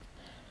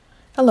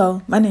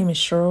Hello, my name is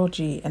Cheryl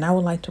G, and I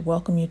would like to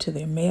welcome you to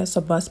the Emmaus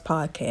of Bus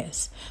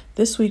podcast.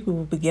 This week we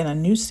will begin a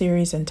new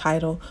series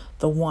entitled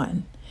The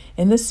One.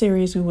 In this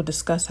series, we will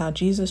discuss how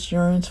Jesus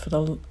yearns for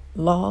the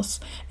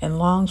lost and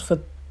longs for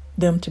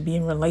them to be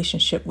in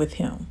relationship with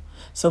Him.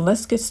 So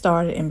let's get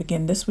started and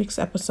begin this week's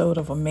episode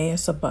of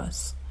Emmaus of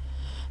Bus.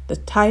 The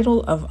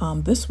title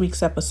of this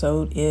week's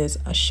episode is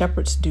A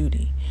Shepherd's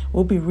Duty.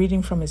 We'll be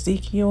reading from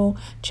Ezekiel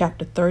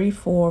chapter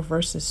 34,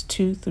 verses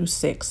 2 through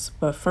 6.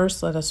 But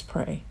first, let us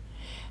pray.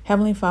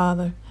 Heavenly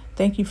Father,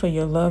 thank you for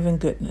your love and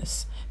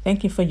goodness.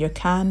 Thank you for your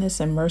kindness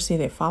and mercy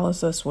that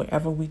follows us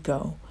wherever we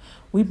go.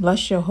 We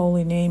bless your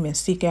holy name and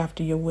seek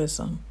after your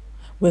wisdom.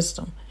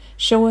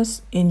 Show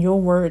us in your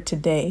word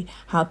today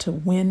how to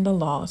win the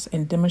lost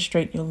and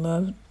demonstrate your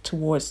love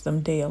towards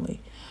them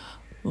daily.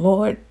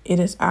 Lord, it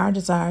is our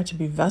desire to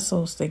be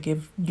vessels that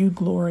give you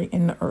glory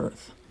in the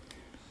earth.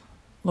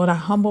 Lord, I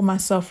humble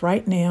myself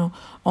right now.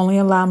 Only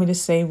allow me to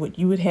say what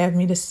you would have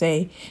me to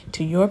say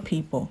to your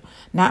people,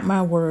 not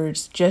my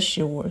words, just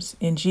yours.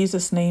 In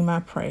Jesus' name I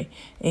pray.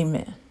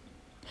 Amen.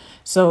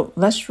 So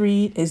let's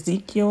read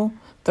Ezekiel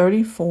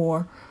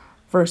 34,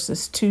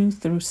 verses 2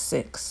 through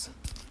 6.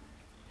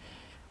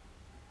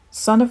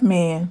 Son of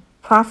man,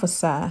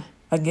 prophesy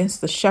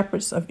against the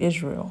shepherds of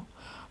Israel.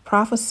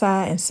 Prophesy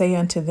and say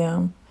unto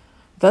them,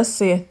 Thus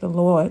saith the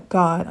Lord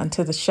God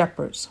unto the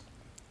shepherds.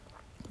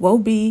 Woe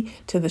be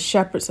to the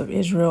shepherds of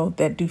Israel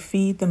that do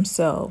feed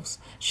themselves.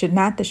 Should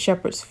not the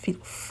shepherds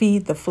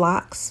feed the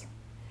flocks?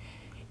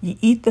 Ye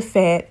eat the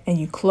fat, and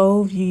you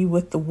clothe ye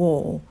with the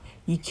wool.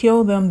 Ye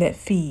kill them that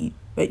feed,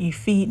 but ye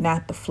feed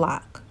not the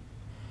flock.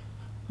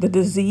 The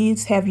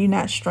disease have you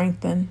not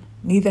strengthened,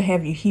 neither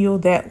have you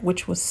healed that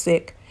which was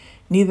sick,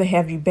 neither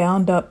have you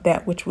bound up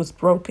that which was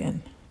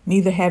broken,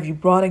 neither have you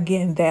brought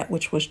again that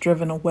which was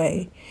driven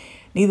away,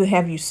 neither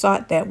have you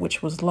sought that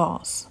which was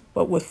lost,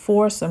 but with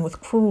force and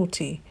with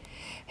cruelty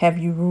have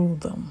you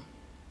ruled them.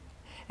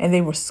 And they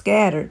were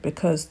scattered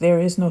because there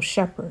is no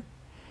shepherd.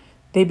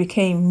 They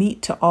became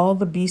meat to all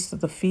the beasts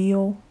of the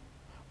field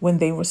when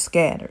they were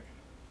scattered.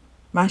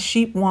 My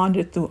sheep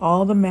wandered through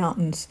all the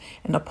mountains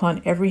and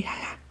upon every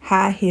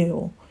high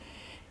hill.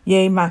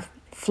 Yea, my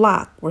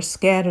flock were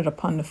scattered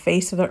upon the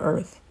face of the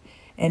earth,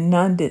 and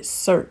none did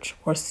search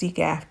or seek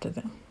after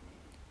them.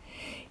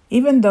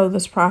 Even though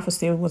this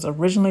prophecy was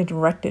originally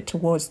directed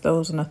towards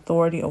those in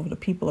authority over the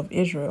people of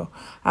Israel,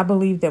 I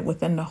believe that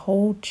within the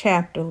whole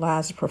chapter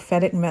lies a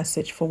prophetic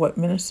message for what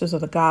ministers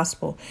of the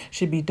gospel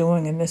should be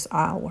doing in this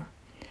hour.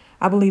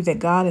 I believe that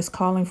God is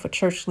calling for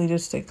church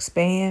leaders to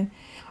expand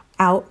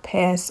out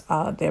past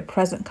their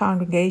present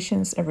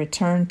congregations and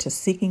return to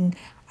seeking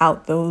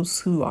out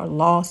those who are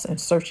lost and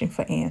searching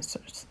for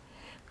answers.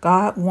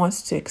 God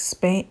wants to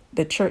expand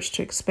the church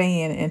to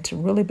expand and to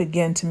really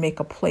begin to make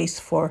a place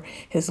for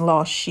his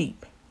lost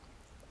sheep.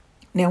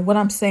 Now, what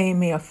I'm saying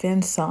may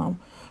offend some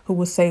who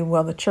will say,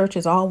 well, the church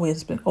has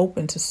always been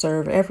open to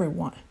serve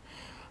everyone.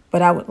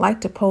 But I would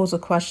like to pose a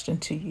question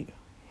to you.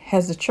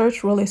 Has the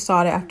church really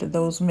sought after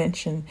those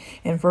mentioned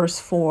in verse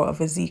 4 of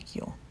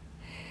Ezekiel?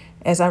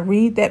 As I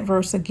read that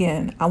verse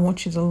again, I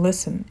want you to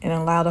listen and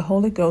allow the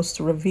Holy Ghost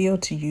to reveal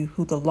to you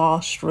who the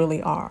lost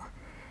really are.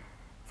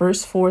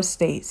 Verse 4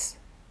 states,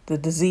 The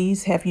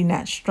disease have you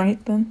not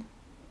strengthened,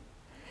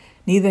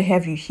 neither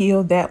have you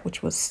healed that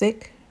which was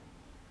sick,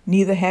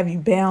 neither have you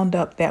bound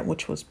up that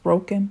which was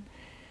broken,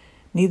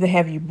 neither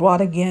have you brought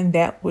again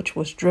that which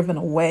was driven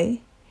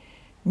away,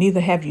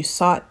 neither have you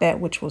sought that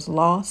which was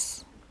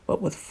lost,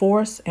 but with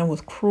force and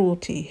with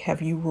cruelty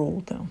have you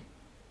ruled them.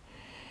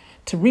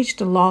 To reach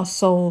the lost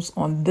souls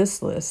on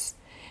this list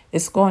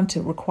is going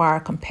to require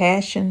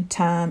compassion,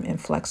 time,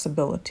 and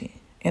flexibility.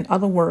 In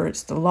other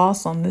words, the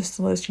lost on this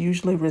list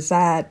usually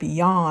reside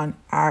beyond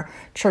our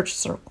church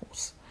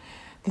circles.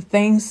 The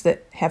things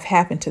that have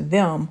happened to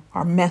them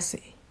are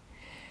messy.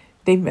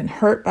 They've been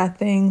hurt by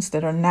things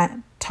that are not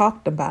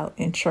talked about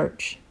in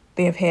church.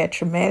 They have had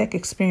traumatic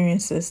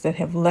experiences that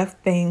have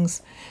left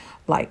things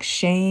like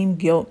shame,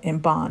 guilt,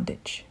 and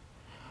bondage.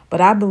 But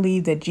I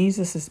believe that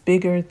Jesus is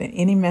bigger than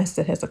any mess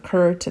that has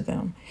occurred to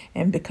them.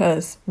 And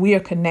because we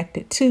are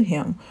connected to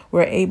him,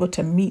 we're able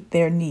to meet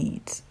their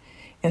needs.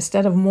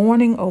 Instead of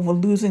mourning over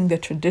losing the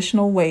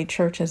traditional way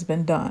church has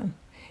been done,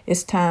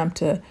 it's time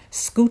to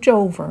scooch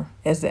over,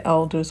 as the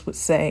elders would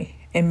say,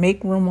 and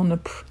make room on the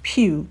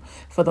pew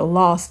for the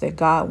lost that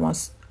God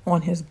wants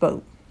on his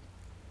boat.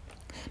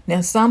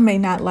 Now, some may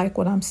not like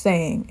what I'm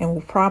saying and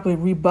will probably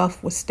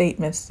rebuff with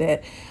statements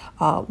that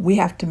we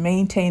have to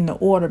maintain the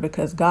order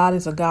because God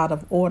is a God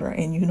of order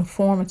and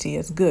uniformity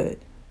is good.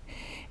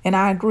 And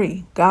I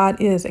agree, God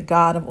is a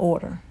God of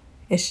order.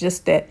 It's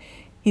just that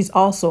he's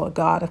also a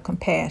God of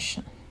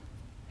compassion.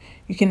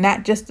 You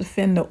cannot just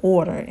defend the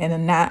order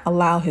and not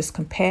allow his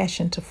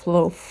compassion to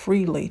flow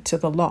freely to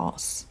the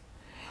lost.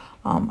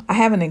 I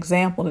have an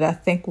example that I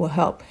think will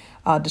help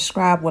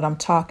describe what I'm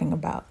talking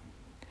about.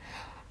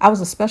 I was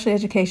a special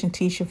education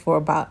teacher for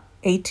about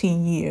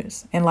 18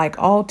 years. And like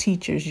all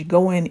teachers, you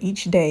go in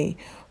each day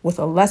with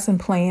a lesson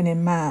plan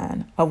in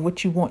mind of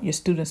what you want your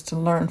students to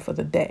learn for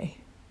the day.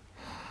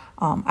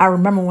 I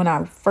remember when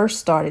I first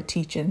started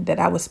teaching that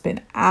I would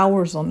spend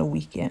hours on the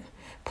weekend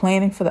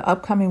planning for the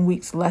upcoming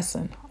week's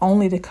lesson,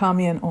 only to come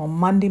in on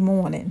Monday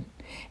morning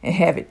and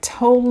have it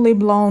totally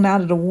blown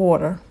out of the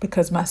water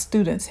because my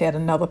students had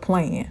another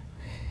plan.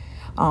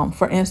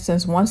 For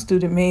instance, one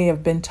student may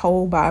have been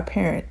told by a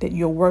parent that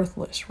you're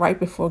worthless right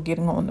before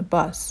getting on the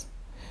bus.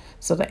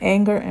 So the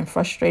anger and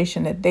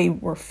frustration that they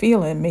were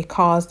feeling may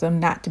cause them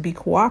not to be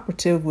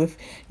cooperative with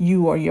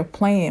you or your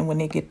plan when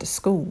they get to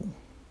school.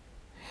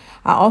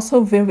 I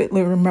also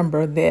vividly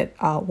remember that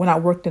when I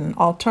worked in an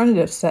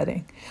alternative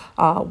setting,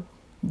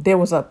 there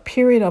was a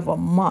period of a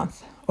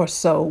month or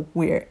so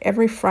where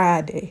every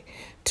Friday,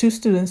 two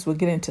students would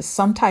get into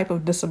some type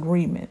of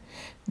disagreement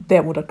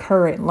that would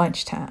occur at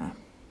lunchtime.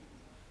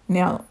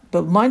 Now,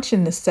 the lunch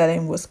in this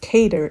setting was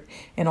catered,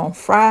 and on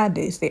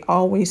Fridays, they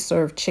always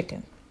served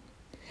chicken.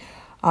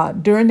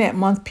 During that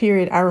month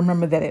period, I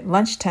remember that at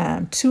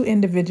lunchtime, two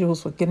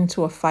individuals would get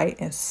into a fight,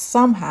 and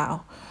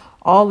somehow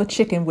all the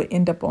chicken would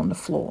end up on the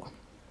floor.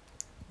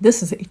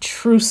 This is a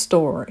true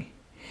story.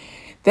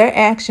 Their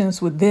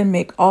actions would then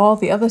make all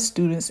the other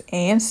students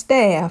and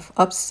staff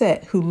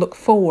upset who look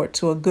forward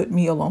to a good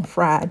meal on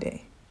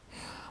Friday.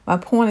 My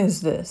point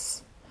is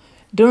this: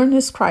 during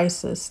this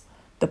crisis,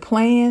 the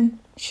plan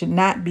should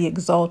not be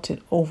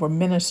exalted over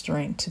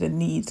ministering to the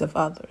needs of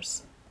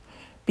others.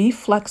 Be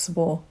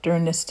flexible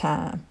during this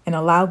time and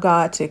allow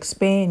God to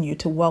expand you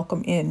to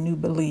welcome in new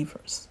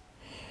believers.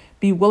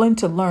 Be willing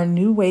to learn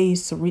new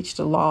ways to reach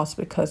the lost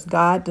because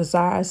God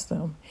desires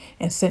them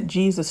and sent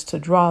Jesus to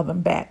draw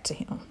them back to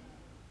Him.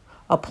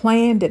 A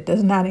plan that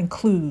does not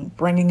include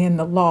bringing in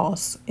the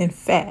lost, in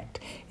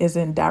fact, is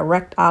in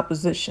direct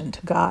opposition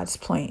to God's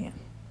plan.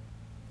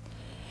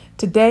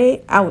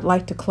 Today, I would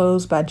like to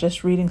close by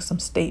just reading some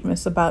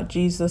statements about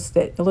Jesus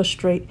that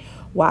illustrate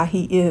why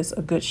He is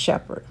a good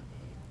shepherd.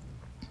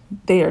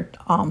 There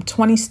are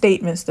 20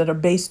 statements that are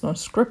based on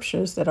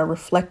scriptures that are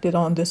reflected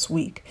on this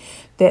week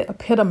that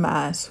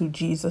epitomize who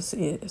Jesus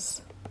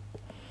is.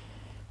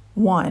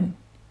 1.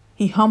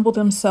 He humbled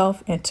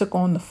Himself and took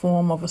on the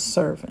form of a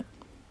servant.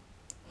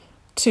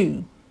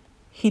 2.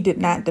 He did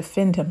not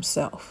defend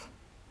Himself.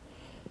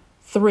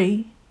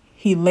 3.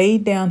 He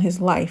laid down His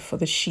life for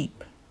the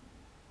sheep.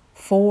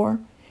 4.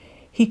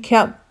 He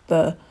kept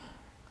the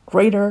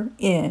greater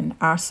end,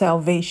 our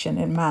salvation,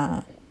 in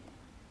mind.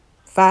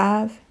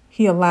 5.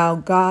 He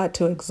allowed God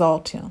to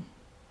exalt Him.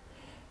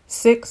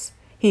 6.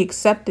 He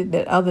accepted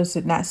that others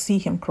did not see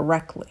Him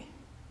correctly.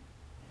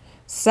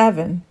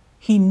 7.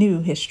 He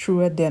knew His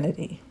true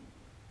identity.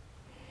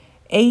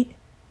 8.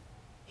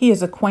 He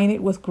is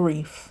acquainted with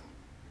grief.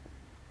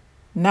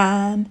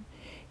 9.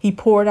 He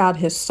poured out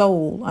His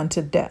soul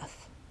unto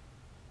death.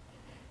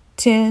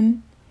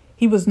 10.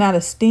 He was not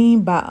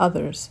esteemed by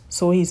others,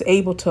 so He's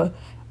able to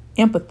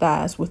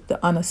empathize with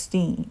the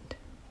unesteemed.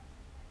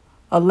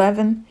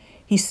 11.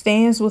 He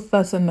stands with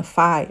us in the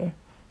fire,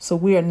 so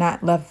we are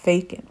not left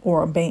vacant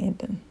or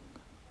abandoned.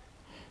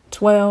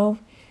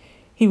 12.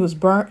 He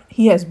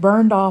has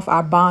burned off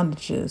our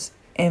bondages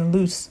and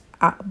loosed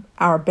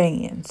our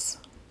bands.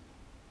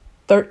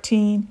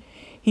 13.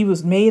 He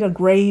was made a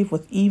grave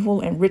with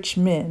evil and rich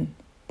men,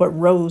 but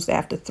rose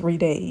after 3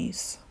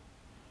 days.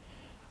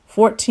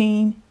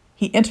 14.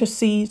 He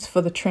intercedes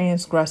for the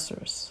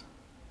transgressors.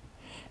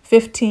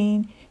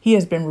 15. He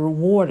has been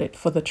rewarded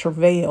for the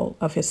travail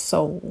of His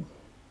soul.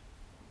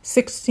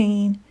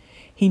 16.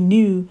 He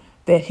knew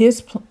that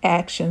His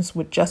actions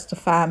would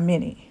justify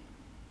many.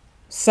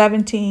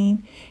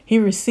 17. He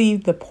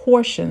received the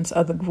portions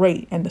of the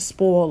great and the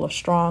spoil of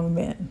strong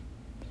men.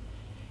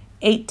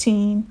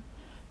 18.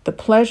 The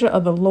pleasure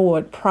of the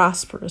Lord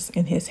prospers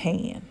in His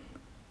hand.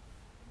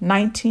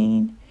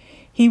 19.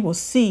 He will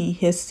see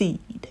His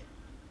seed.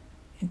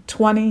 And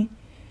 20.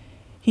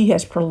 He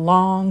has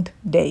prolonged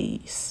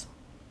days.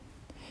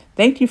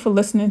 Thank you for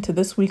listening to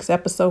this week's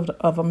episode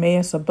of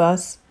Emmaus, a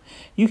Bus.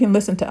 You can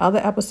listen to other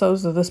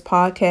episodes of this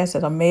podcast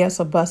at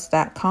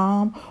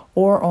emmausabus.com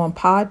or on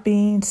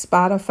Podbean,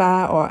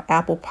 Spotify, or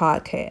Apple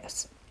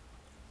Podcasts.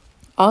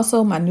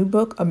 Also, my new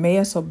book,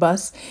 Emmaus, a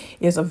Bus,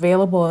 is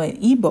available in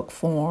ebook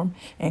form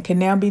and can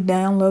now be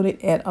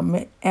downloaded at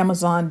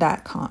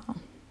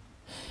Amazon.com.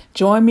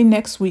 Join me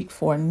next week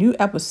for a new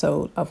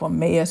episode of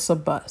Emmaus, a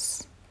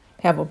Bus.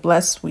 Have a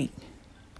blessed week.